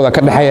dhaxdooda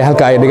ka dhaxeeya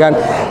halka ay dhigaan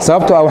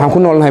sababtoo ah waxaan ku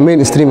noolnahay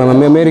mainstream ama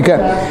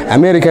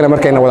America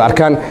markayna wada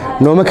arkaan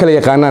nooma kala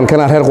yaqaanaan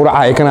kana reer quraca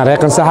ay kana reer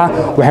qansaxa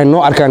waxay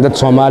noo arkaan dad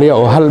Soomaaliya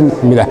oo hal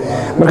mid ah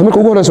marka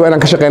ugu horeyso waa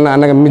inaan ka shaqeynaa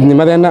annaga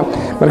midnimadeena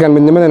markaan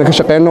midnimadeena ka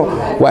shaqeyno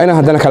waa inaan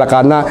haddana kala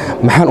qaadnaa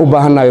maxaan u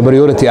baahannahay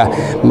priority ah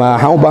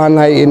waxaan u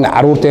baahannahay in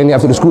caruurteena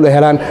after school ay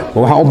helaan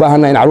waxaan u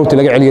baahannahay in caruurta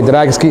laga celiyo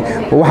drugski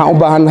waxaan u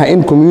baahannahay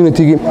in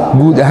community-ga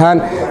guud ahaan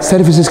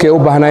serviceska ay u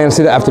baahanayaan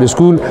sida after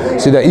school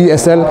sida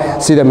ESL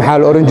sida maxaa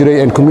la oran jiray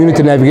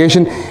community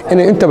navigation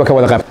inay intaba ka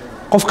wada qayb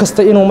qof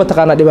kasta inuu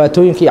mataqaana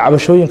dhibaatooyinka iyo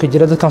cabashooyinka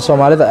jira dadkan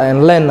Soomaalida aan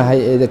leenahay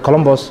ee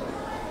Columbus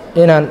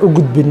inaan u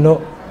gudbino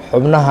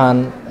xubnahan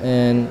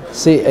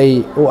si ay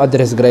u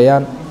address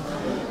gareeyaan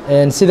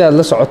sida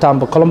la socotaan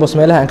Columbus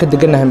meelaha aan ka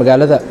deganahay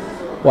magaalada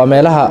waa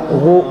meelaha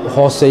ugu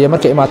hooseeya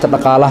marka imaata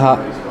dhaqaalaha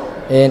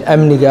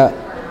amniga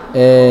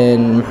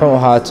muxuu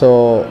ahaato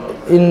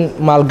in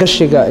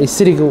maalgashiga ay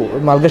siriga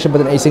maalgashi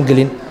badan aysan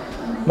gelin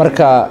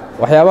marka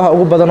waxyaabaha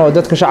ugu badan oo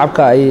dadka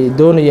shacabka ay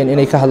doonayeen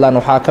inay ka hadlaan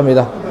waxaa ka mid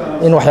ah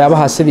in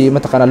waxyaabaha sidii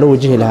mataqaana loo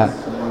wajihi lahaa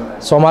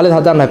Soomaalida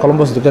haddaan nahay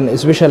Columbus degan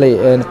especially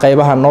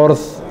qaybaha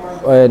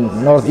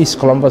north east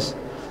Columbus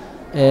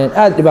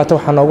aad dhibaato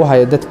waxaa noogu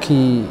haya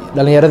dadkii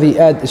dhalinyaradii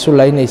aad isu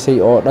laynaysay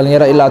oo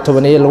dhalinyaro ilaa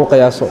 10 lagu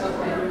qiyaaso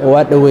oo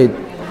waa dhaweed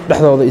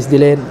dhaxdooda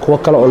isdileen kuwa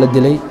kale oo la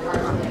dilay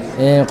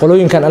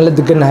qolooyinkan aan la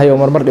deganahay oo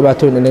marmar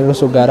dhibaatooyin inay naga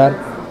soo gaaraan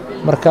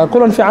marka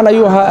kulan fiican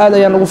ayuu ahaa aad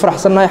ayaan ugu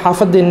faraxsanahay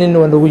xaafadeenina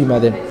waa noogu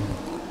yimaadeen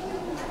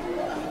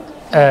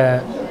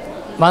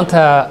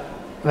maanta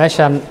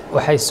meeshan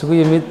waxay isugu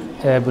yimid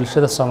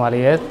bulshada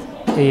Soomaaliyeed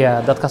iyo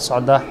dad ka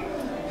socda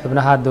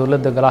xubnaha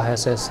dawladda golaha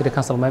heese city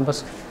council members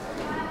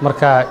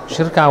marka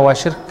shirkan waa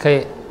shirkay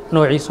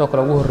noociisa oo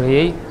kale ugu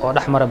horeeyay oo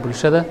dhaxmara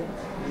bulshada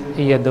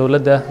iyo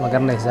dawladda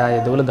magaranaysa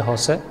iyo dawladda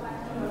hoose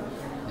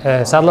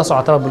saad la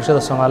socotaba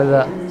bulshada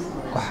Soomaalida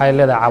waxay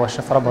leedahay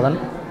cabasho fara badan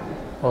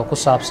oo ku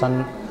saabsan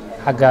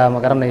xagga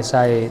magaranaysa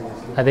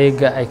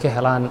adeega ay ka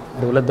helaan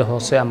dawladda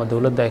hoose ama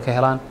dawladda ay ka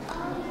helaan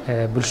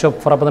bulsho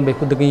fara badan bay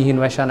ku degan yihiin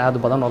meeshan aad u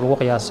badan oo lagu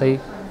qiyaasay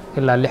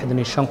ilaa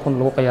 65,000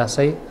 lagu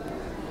qiyaasay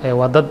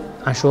waa dad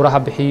canshuuraha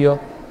bixiyo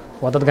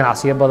waa dad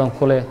ganacsiyo badan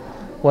ku leh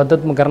waa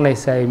dad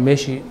magaranaysa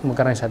meeshii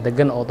magaranaysa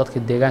degan oo dadka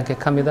deegaanka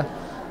ka mid ah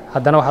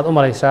haddana waxaad u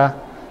malaysaa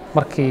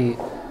markii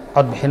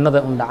cod bixinada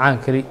dhacaan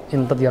kali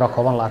in dad yar oo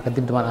kooban la arko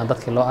dib dibaan aan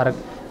dadkii loo arag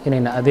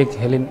inayna adeeg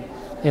helin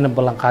in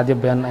ballan qaadyo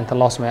been inta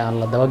loo sameeyo aan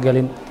la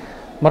dabagelin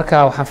marka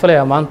waxaan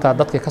filayaa maanta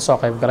dadkii ka soo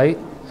qayb galay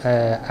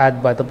aad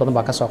baa dad badan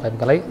baa ka soo qayb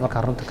galay marka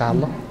runta ka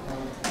hadlo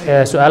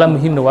su'aalo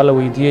muhiimna waa la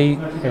weydiiyay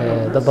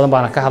dad badan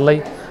baana ka hadlay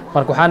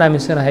marka waxaan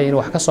aaminsanahay in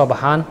wax ka soo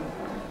baxaan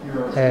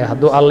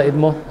hadduu alla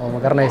idmo oo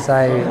magaranaysa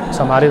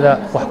Soomaalida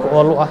wax ku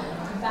ool u ah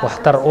wax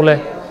tar u leh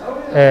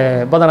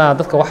badanaa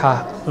dadka waxa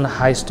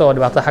haysto oo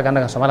dhibaatada xagga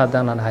anaga Soomaalida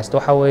aan haysto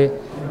waxa weeye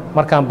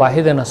markaan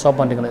baahideena soo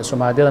bandhigno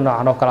Soomaalida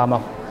noocan oo kale ama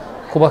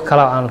kuwa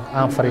kale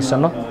aan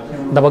fariisano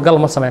dabagal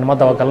ma sameeyno ma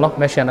dabagalno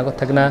meeshii anaga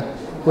tagnaa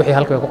wixii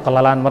halka ay ku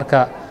qalalaan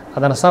marka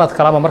hadana sanad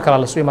kale ama mar kale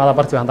la soo imaada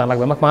bartii aan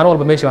laga marka maalin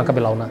walba meeshii waan ka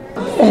bilownaa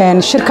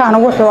shirkan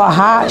wuxuu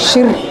ahaa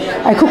shir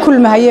ay ku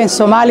kulmayeen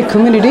Somali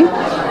community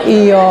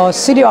iyo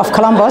City of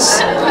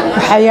Columbus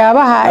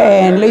waxyaabaha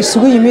la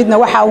isugu yimidna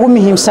waxa ugu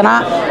muhiimsanaa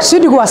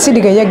sidhigu waa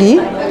sidhigayagii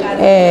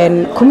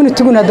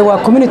communityguna waa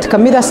community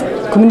kamida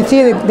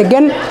communitiyada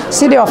degan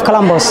City of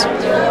Columbus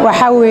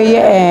waxa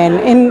weeye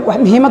in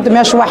muhiimadda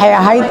meesha waxay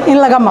ahayd in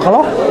laga maqlo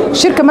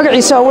shirka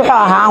magaciisa wuxuu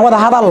ahaa aan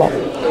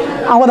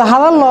wada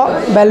hadallo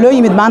baa loo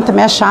yimid maanta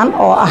meeshaan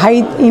oo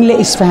ahayd in la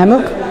isfahmo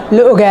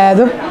la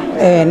ogaado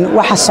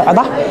waxa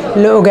socda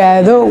la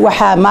ogaado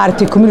waxa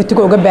maartay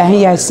community-ga uga baahan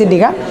yahay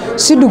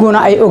sidhiguna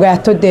ay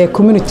ogaato de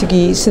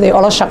community-gi siday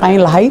ula shaqayn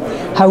lahayd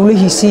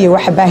hawlihiisa iyo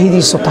waxa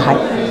baahidiisu tahay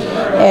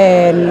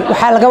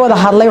waxa laga wada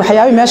hadlay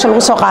waxyaabo meesha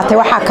lagu soo qaatay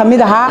waxa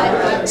kamid ahaa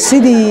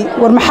sidii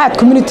war maxaad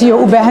community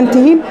u baahan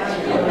tihiin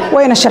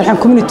wayna sharxan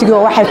community-ga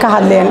waxay ka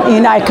hadleen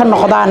in ay ka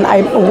noqdaan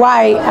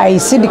ay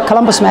City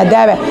Columbus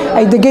maadaama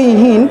ay degan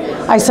yihiin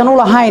aysan u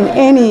lahayn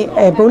any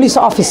police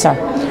officer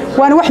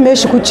waan wax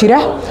meesha ku jira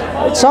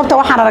sababta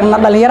waxaan aragnaa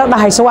dhalinyaro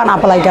dhahayso waan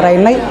apply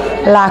garaynay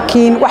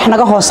laakiin wax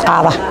naga hoos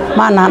qaada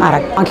ma aanan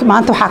arag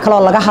maanta waxa kale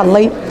oo laga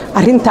hadlay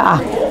arinta ah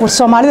war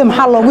Soomaalida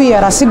maxaa loogu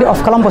yeeraa City of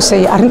Columbus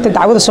ay arinta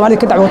dacwada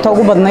Soomaalida ka dacwata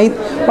ugu badnayd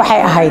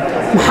waxay ahayd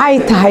maxay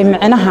tahay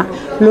macnaha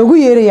loogu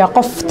yeerayaa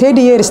qof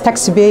 30 years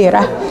taxpayer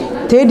ah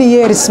 30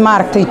 years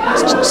maartay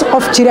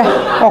qof jira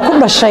oo ku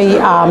dhashay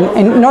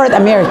in North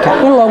America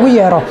in loogu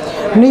yeero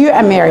New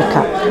America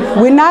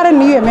we're not a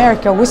New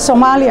America we're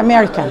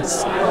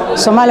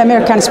Somali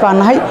Americans baan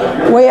nahay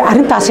way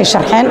arintaas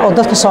sharxeen oo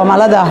dadka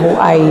Soomaalida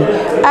ah ay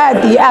aad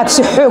iyo aad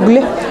si xoog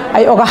leh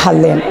ay uga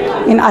hadleen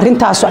in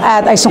arintaas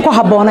aad aysan ku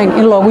haboonayn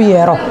in loogu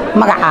yeero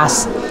magacaas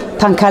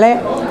tan kale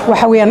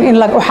waxa weeyaan in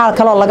waxa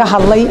kale oo laga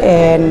hadlay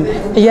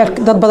ciyaar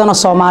dad badan oo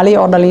Soomaali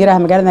oo dhalinyarada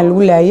magaalada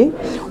lagu laayay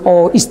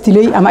oo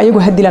istilay ama ayagu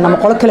hadilan ama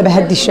qolo kale ba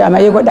hadisha ama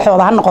ayagu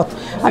dhexdooda ha noqoto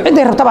ama cid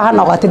ay rabtaba ha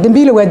noqoto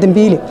dambiile waa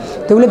dambiile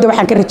dawladda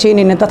waxaan ka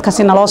rajaynaynaa dadkaas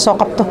in loo soo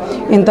qabto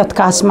in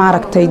dadkaas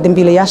maaragtay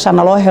dambiilayaasha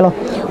loo helo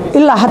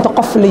ilaa hadda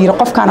qof la yiri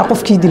qofkaana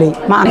qofkii dilay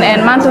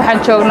maanta waxaan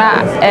joognaa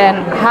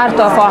Heart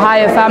of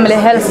Ohio Family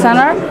Health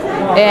Center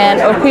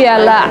oo ku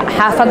yaala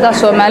xaafadda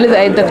Soomaalida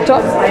ay degto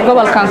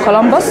gobolkan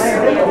Columbus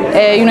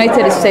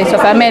United States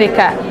of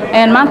America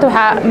maanta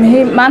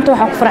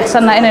waxa ku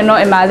faraxsanahay inay noo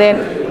imaadeen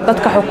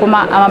dadka xukuma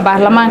ama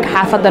baarlamaanka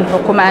xaafadan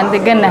xukuma aan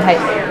deganahay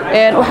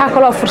waxa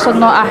kale oo fursad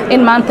noo ah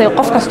in maanta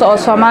qof kasta oo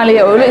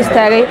Soomaaliya oo la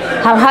istaagay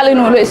hal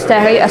inuu la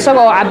istaagay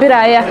asagoo oo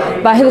cabiraya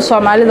baahida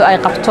Soomaalidu ay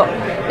qabto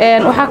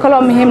waxa kale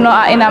oo muhiim noo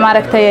ah in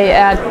maaragtay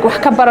wax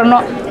ka barano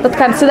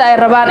dadkan sida ay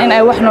rabaan in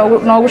ay wax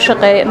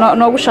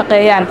noogu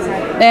shaqeeyaan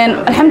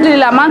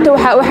alxamdulillah maanta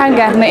waxaan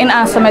gaarnay in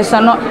aan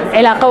sameysano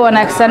cilaaqo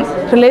wanaagsan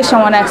relation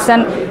wanaagsan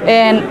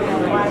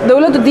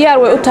dawladdu diyaar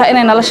way u tahay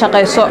inay nala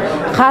shaqeyso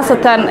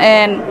khaasatan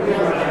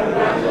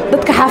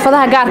dadka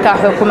xaafadaha gaarka ah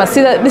xukuma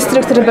sida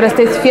district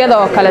representative-yada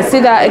oo kale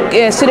sida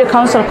city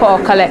council-ka oo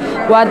kale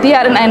waa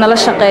diyaar in ay nala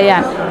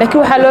shaqeeyaan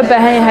laakiin waxa loo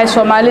baahan yahay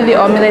Soomaalidii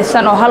oo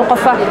midaysan oo hal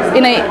qof ah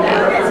inay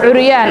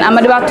curiyaan ama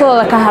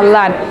dhibaatadooda ka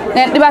hadlaan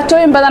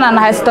dhibaatooyin badan aan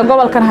haysto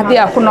gobolkan hadii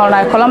aan ku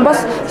noolnahay Columbus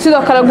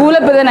sidoo kale guulo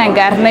badan aan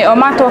gaarnay oo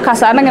maanta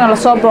wakaas anagana la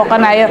soo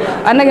booqanayo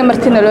anaga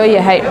martina loo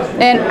yahay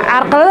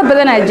carqalado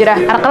badan ay jira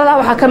carqaladaha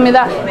waxa kamid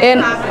ah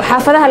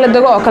xaafadaha la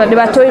dago oo kale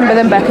dhibaatooyin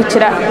badan baa ka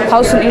jira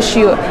housing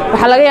issue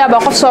waxa laga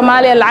yaabaa qof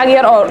Soomaaliya lacag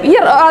yar oo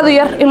aad u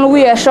yar in lagu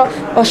yeesho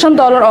oo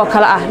 $5 oo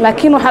kala ah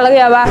laakiin waxa laga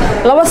yaabaa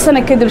 2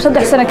 sano kadib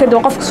 3 sano kadib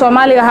qofka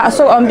Soomaaliga ah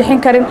asagoo aan bixin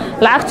karin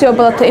lacagtii oo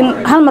badatay in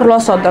hal mar loo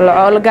soo dalaco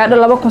oo la gaadho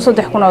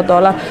 $2,000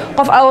 3,000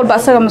 qof awalba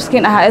asaga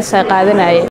miskiin ah ay qaadanayay